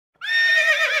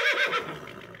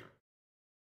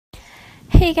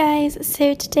Hey guys,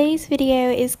 so today's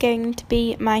video is going to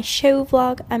be my show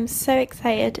vlog. I'm so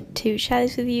excited to share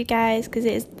this with you guys because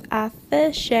it is our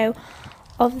first show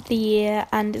of the year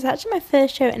and it's actually my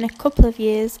first show in a couple of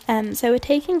years. So we're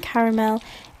taking Caramel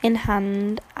in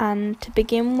hand, and to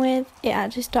begin with, it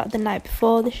actually started the night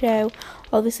before the show.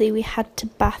 Obviously we had to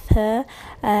bath her.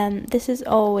 This is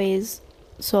always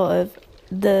sort of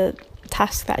the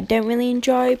task that I don't really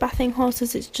enjoy, bathing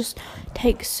horses. It just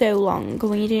takes so long.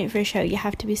 When you're doing it for a show, you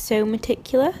have to be so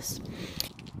meticulous.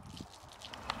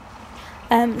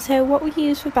 So what we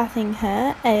use for bathing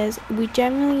her is we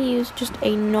generally use just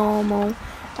a normal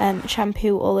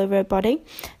shampoo all over her body.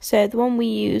 So the one we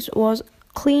used was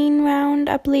Clean Round,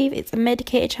 I believe. It's a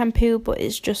medicated shampoo, but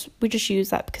we just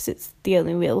use that because it's the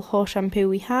only real horse shampoo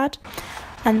we had.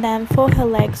 And then for her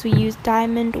legs, we used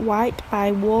Diamond White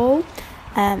by Wall.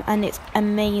 And it's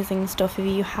amazing stuff if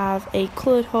you have a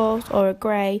coloured horse or a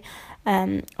grey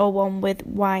or one with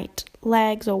white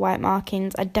legs or white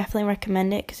markings. I definitely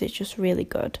recommend it because it's just really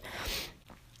good.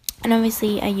 And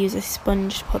obviously I use a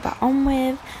sponge to put that on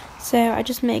with, so I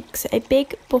just mix a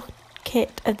big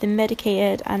bucket of the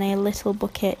medicated and a little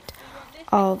bucket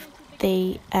of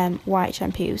the white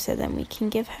shampoo, so then we can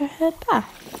give her her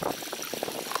bath.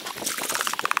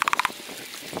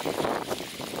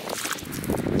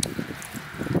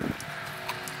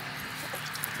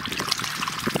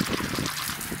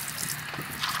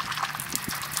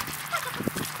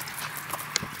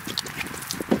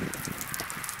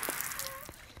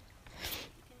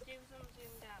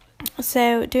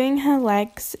 So doing her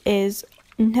legs is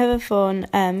never fun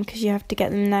because you have to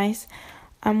get them nice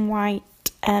and white,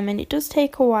 and it does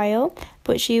take a while,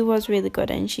 but she was really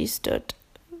good and she stood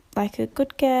like a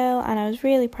good girl and I was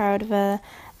really proud of her.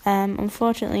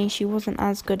 Unfortunately she wasn't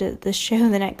as good at the show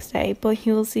the next day, but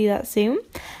you will see that soon.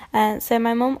 So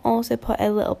my mum also put a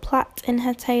little plait in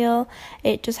her tail.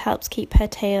 It just helps keep her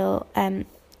tail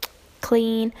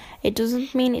clean. It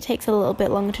doesn't mean it takes a little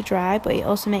bit longer to dry, but it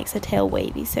also makes her tail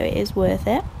wavy, so it is worth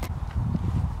it.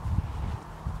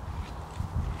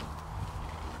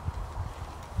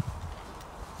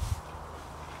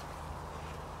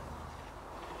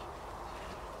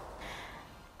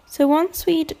 So once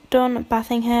we'd done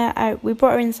bathing her, we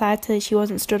brought her inside so that she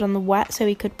wasn't stood on the wet, so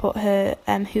we could put her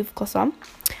hoof gloss on.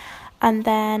 And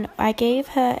then I gave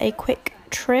her a quick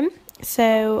trim.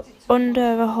 So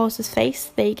under a horse's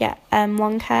face they get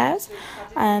long hairs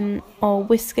or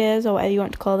whiskers or whatever you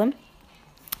want to call them.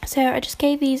 So I just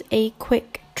gave these a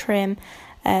quick trim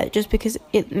just because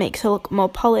it makes her look more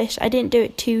polished. I didn't do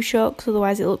it too short because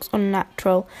otherwise it looks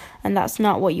unnatural, and that's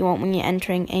not what you want when you're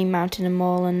entering a mountain and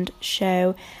moorland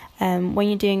show. When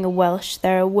you're doing a Welsh,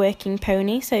 they're a working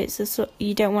pony, so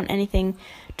you don't want anything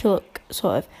to look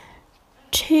sort of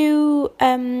too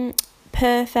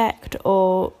perfect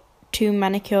or too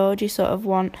manicured. You sort of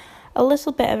want a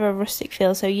little bit of a rustic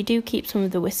feel, so you do keep some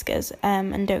of the whiskers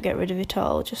and don't get rid of it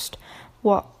all, just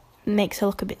what makes her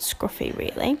look a bit scruffy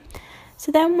really.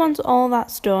 So then once all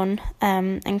that's done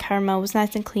and Caramel was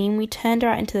nice and clean, we turned her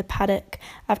out into the paddock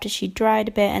after she dried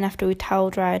a bit and after we towel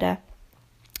dried her.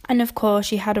 And of course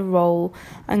she had a roll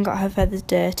and got her feathers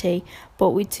dirty,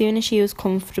 but soon as she was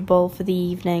comfortable for the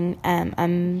evening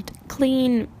and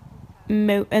clean,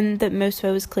 and that most of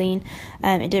her was clean,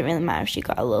 it didn't really matter if she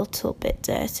got a little bit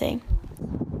dirty.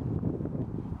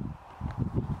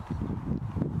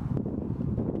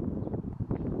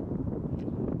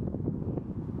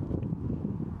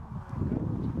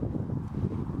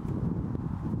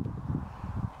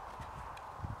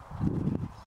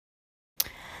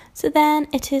 So then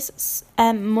it is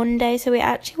Monday, so we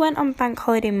actually went on bank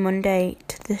holiday Monday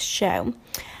to this show.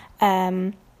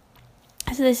 So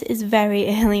this is very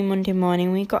early Monday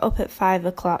morning. We got up at 5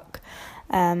 o'clock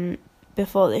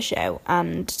before the show,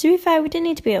 and to be fair, we didn't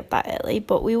need to be up that early,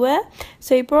 but we were.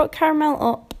 So we brought Caramel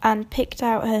up and picked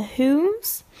out her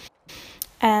hooves,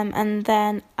 and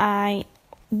then I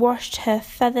washed her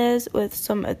feathers with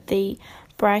some of the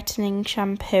brightening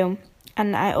shampoo,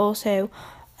 and I also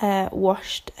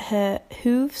washed her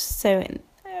hooves, so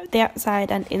the outside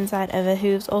and inside of her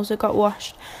hooves also got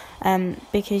washed,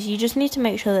 because you just need to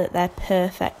make sure that they're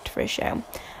perfect for a show.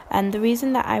 And the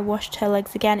reason that I washed her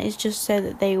legs again is just so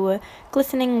that they were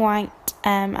glistening white,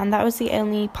 and that was the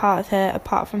only part of her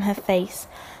apart from her face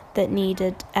that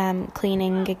needed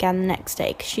cleaning again the next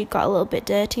day because she got a little bit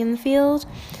dirty in the field.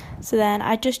 So then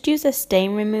I just used a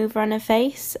stain remover on her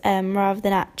face rather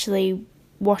than actually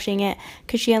washing it,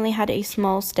 because she only had a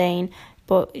small stain,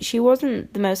 but she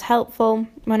wasn't the most helpful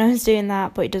when I was doing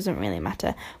that, but it doesn't really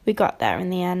matter. We got there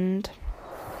in the end.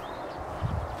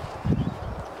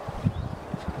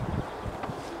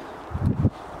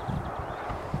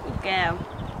 Good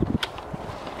girl.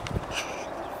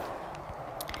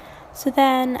 So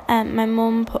then my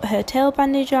mum put her tail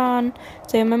bandage on.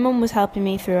 So my mum was helping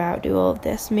me throughout do all of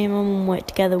this. Me and my mum worked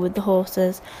together with the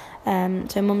horses.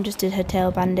 So mum just did her tail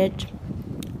bandage.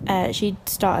 She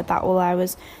started that while I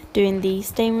was doing the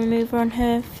stain remover on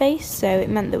her face, so it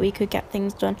meant that we could get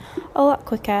things done a lot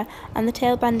quicker. And the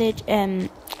tail bandage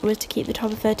was to keep the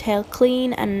top of her tail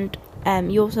clean, and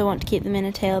you also want to keep them in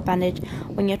a tail bandage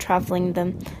when you're travelling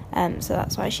them, so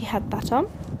that's why she had that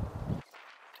on.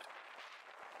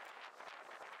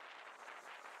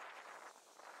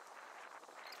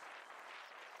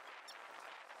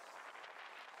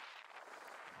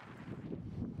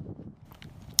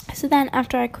 So then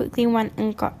after I quickly went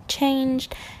and got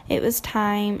changed, it was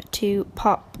time to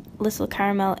pop little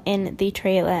Caramel in the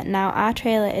trailer. Now our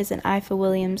trailer is an IFA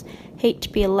Williams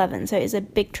HB11, so it's a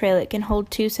big trailer. It can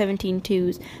hold two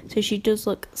 17.2s, so she does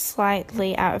look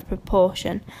slightly out of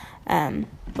proportion,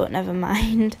 but never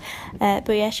mind. But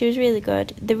yeah, she was really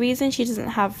good. The reason she doesn't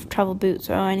have travel boots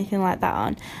or anything like that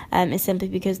on is simply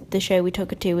because the show we took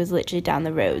her to was literally down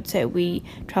the road, so we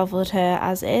travelled her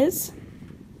as is.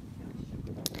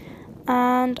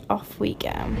 And off we go.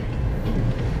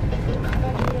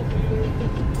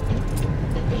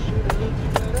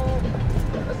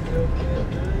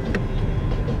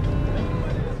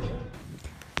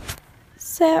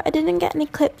 So I didn't get any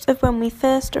clips of when we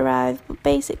first arrived, but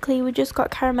basically we just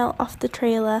got Caramel off the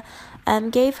trailer,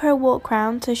 gave her a walk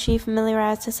round so she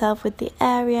familiarised herself with the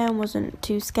area and wasn't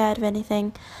too scared of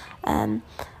anything, and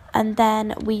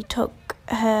then we took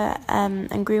her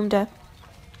and groomed her,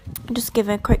 just give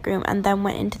her a quick groom, and then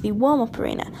went into the warm-up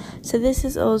arena. So this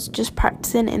is us just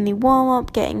practicing in the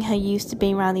warm-up, getting her used to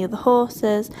being around the other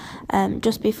horses,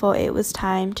 just before it was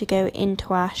time to go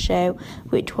into our show,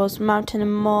 which was Mountain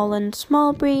and Moorland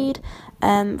Small Breed,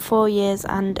 4 years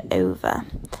and over.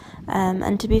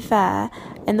 And to be fair,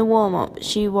 in the warm-up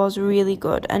she was really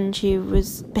good, and she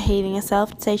was behaving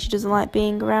herself to say she doesn't like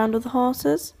being around other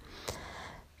horses.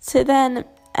 So then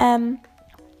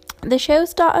the show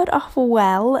started off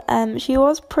well. She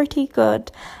was pretty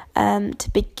good to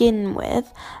begin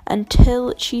with,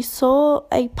 until she saw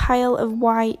a pile of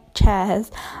white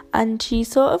chairs, and she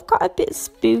sort of got a bit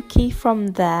spooky from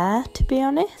there, to be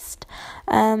honest.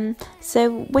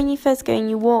 So when you first go in,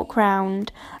 you walk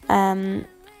round in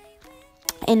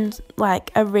like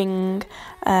a ring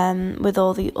with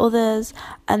all the others,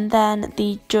 and then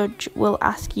the judge will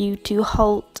ask you to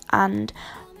halt and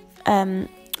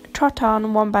trot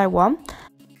on one by one.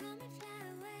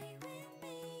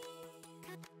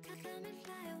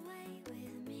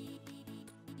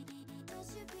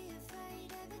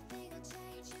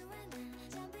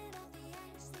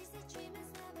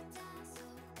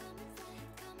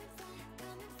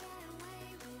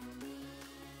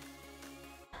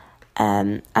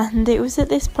 And it was at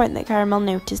this point that Caramel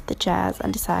noticed the chairs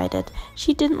and decided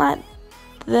she didn't like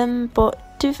them,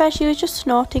 but to be fair, she was just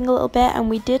snorting a little bit, and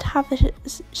we did have a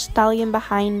stallion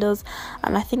behind us,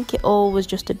 and I think it all was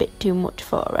just a bit too much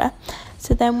for her.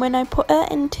 So then when I put her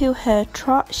into her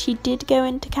trot, she did go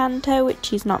into canter, which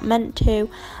she's not meant to,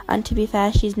 and to be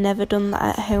fair, she's never done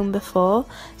that at home before,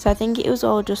 so I think it was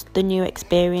all just the new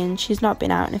experience. She's not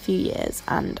been out in a few years,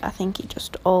 and I think it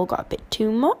just all got a bit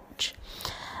too much.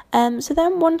 So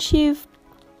then once you've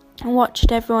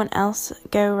watched everyone else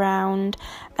go round,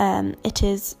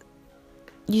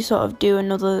 you sort of do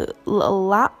another little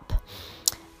lap,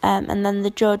 and then the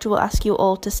judge will ask you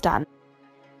all to stand.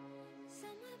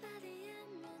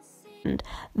 And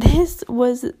this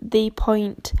was the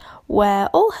point where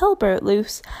all hell broke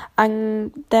loose,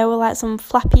 and there were like some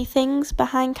flappy things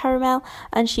behind Caramel,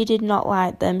 and she did not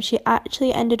like them. She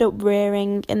actually ended up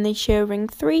rearing in the show ring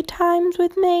 3 times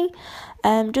with me,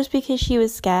 just because she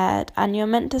was scared, and you're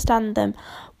meant to stand them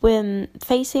when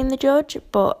facing the judge,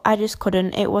 but I just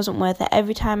couldn't. It wasn't worth it.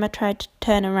 Every time I tried to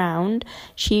turn around,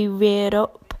 she reared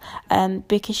up,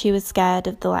 because she was scared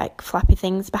of the like flappy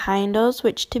things behind us,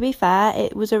 which to be fair,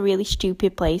 it was a really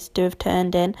stupid place to have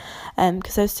turned in,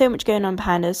 because there was so much going on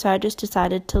behind us. So I just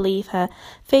decided to leave her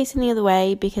facing the other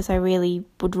way, because I really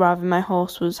would rather my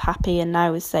horse was happy and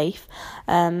I was safe,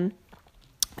 even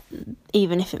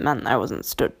if it meant I wasn't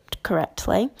stood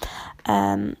correctly.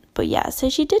 But yeah, so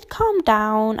she did calm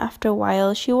down after a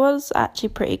while. She was actually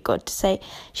pretty good to say.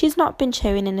 She's not been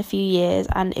showing in a few years,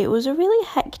 and it was a really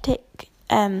hectic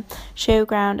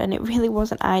showground, and it really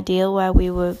wasn't ideal where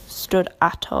we were stood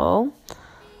at all.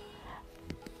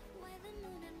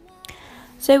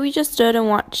 So we just stood and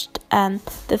watched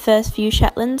the first few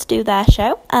Shetlands do their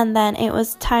show, and then it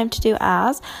was time to do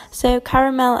ours. So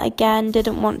Caramel again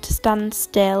didn't want to stand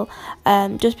still,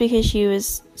 just because she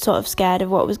was sort of scared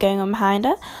of what was going on behind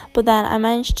her. But then I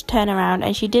managed to turn around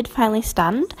and she did finally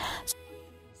stand.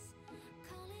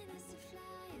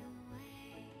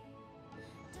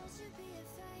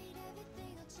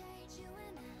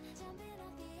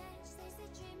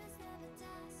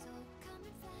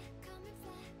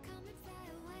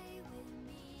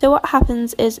 So what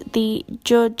happens is the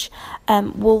judge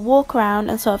will walk around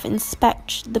and sort of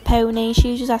inspect the pony. She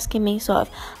was just asking me sort of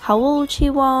how old she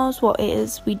was, what it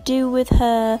is we do with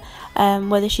her,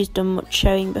 whether she's done much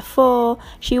showing before.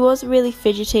 She was really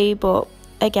fidgety, but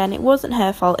again, it wasn't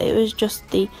her fault, it was just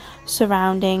the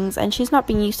surroundings, and she's not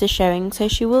been used to showing, so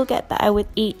she will get better with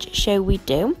each show we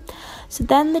do. So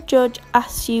then the judge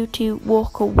asks you to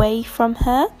walk away from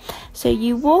her. So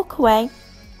you walk away,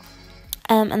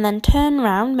 and then turn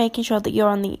around, making sure that you're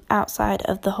on the outside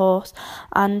of the horse,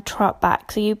 and trot back.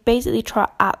 So you basically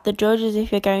trot at the judge as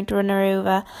if you're going to run her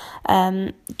over,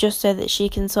 just so that she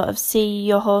can sort of see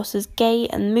your horse's gait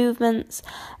and movements.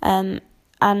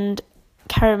 And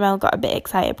Caramel got a bit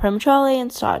excited prematurely and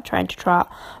started trying to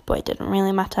trot, but it didn't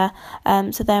really matter.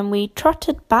 So then we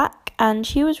trotted back, and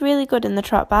she was really good in the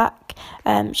trot back.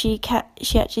 She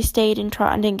actually stayed in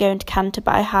trot and didn't go into canter,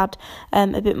 but I had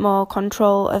a bit more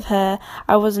control of her.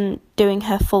 I wasn't doing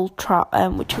her full trot,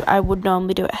 which I would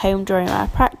normally do at home during our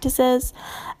practices.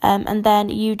 And then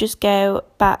you just go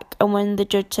back, and when the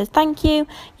judge says thank you,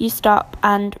 you stop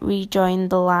and rejoin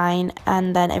the line,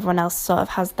 and then everyone else sort of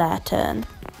has their turn.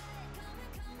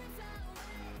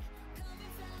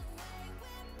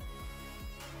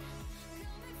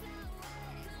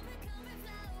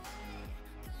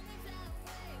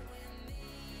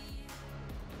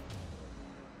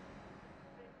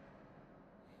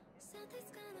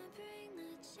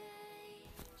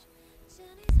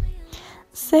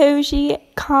 So she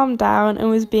calmed down and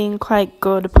was being quite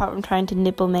good, apart from trying to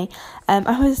nibble me.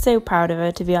 I was so proud of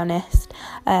her, to be honest.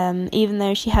 Even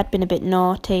though she had been a bit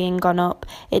naughty and gone up,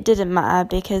 it didn't matter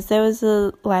because there was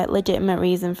a legitimate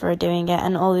reason for her doing it,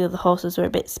 and all the other horses were a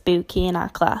bit spooky in our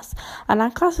class. And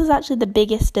our class was actually the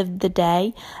biggest of the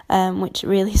day, which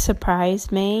really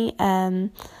surprised me.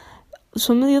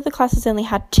 Some of the other classes only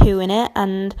had 2 in it,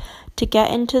 and to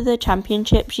get into the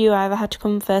championships you either had to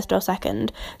come first or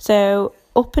second. So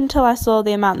up until I saw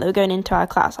the amount that were going into our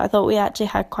class, I thought we actually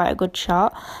had quite a good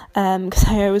shot, because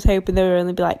I was hoping there would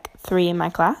only be 3 in my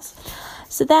class.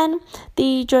 So then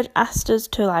the judge asked us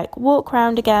to walk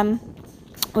around again,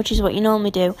 which is what you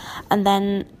normally do, and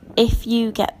then if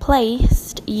you get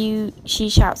placed, she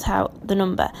shouts out the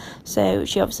number. So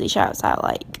she obviously shouts out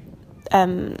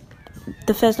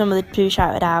the first number that you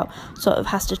shouted out sort of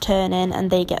has to turn in, and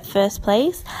they get first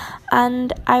place.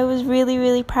 And I was really,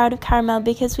 really proud of Caramel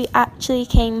because we actually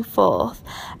came 4th.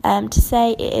 To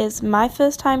say it is my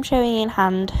first time showing in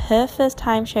hand, her first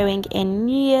time showing in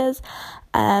New Year's,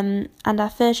 and our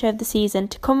first show of the season,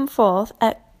 to come 4th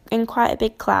in quite a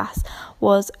big class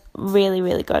was really,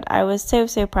 really good. I was so,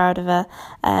 so proud of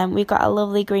her. We got a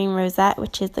lovely green rosette,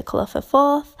 which is the colour for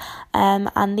 4th,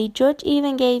 and the judge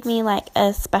even gave me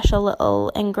a special little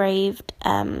engraved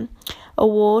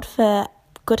award for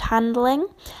good handling,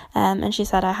 and she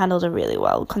said I handled her really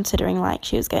well, considering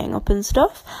she was going up and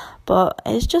stuff, but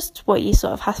it's just what you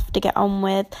sort of have to get on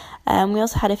with. We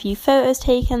also had a few photos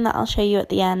taken that I'll show you at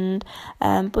the end,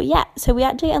 but yeah, so we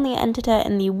actually only entered her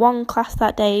in the 1 class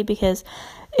that day because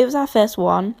it was our first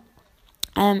one.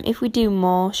 If we do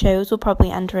more shows, we'll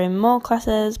probably enter in more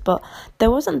classes, but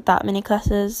there wasn't that many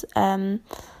classes.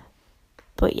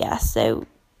 But yeah, so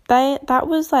that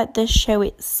was the show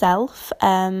itself.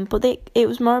 But it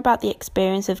was more about the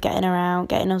experience of getting her out,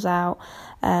 getting us out,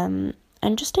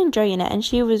 and just enjoying it. And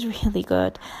she was really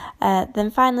good.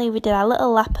 Then finally we did our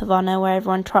little lap of honour where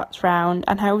everyone trots round,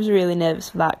 and I was really nervous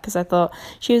for that because I thought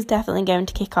she was definitely going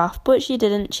to kick off, but she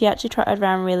didn't. She actually trotted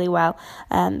around really well,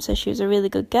 so she was a really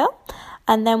good girl.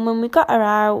 And then when we got her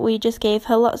out, we just gave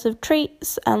her lots of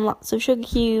treats and lots of sugar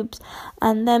cubes,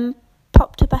 and then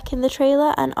popped her back in the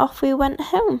trailer, and off we went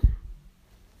home.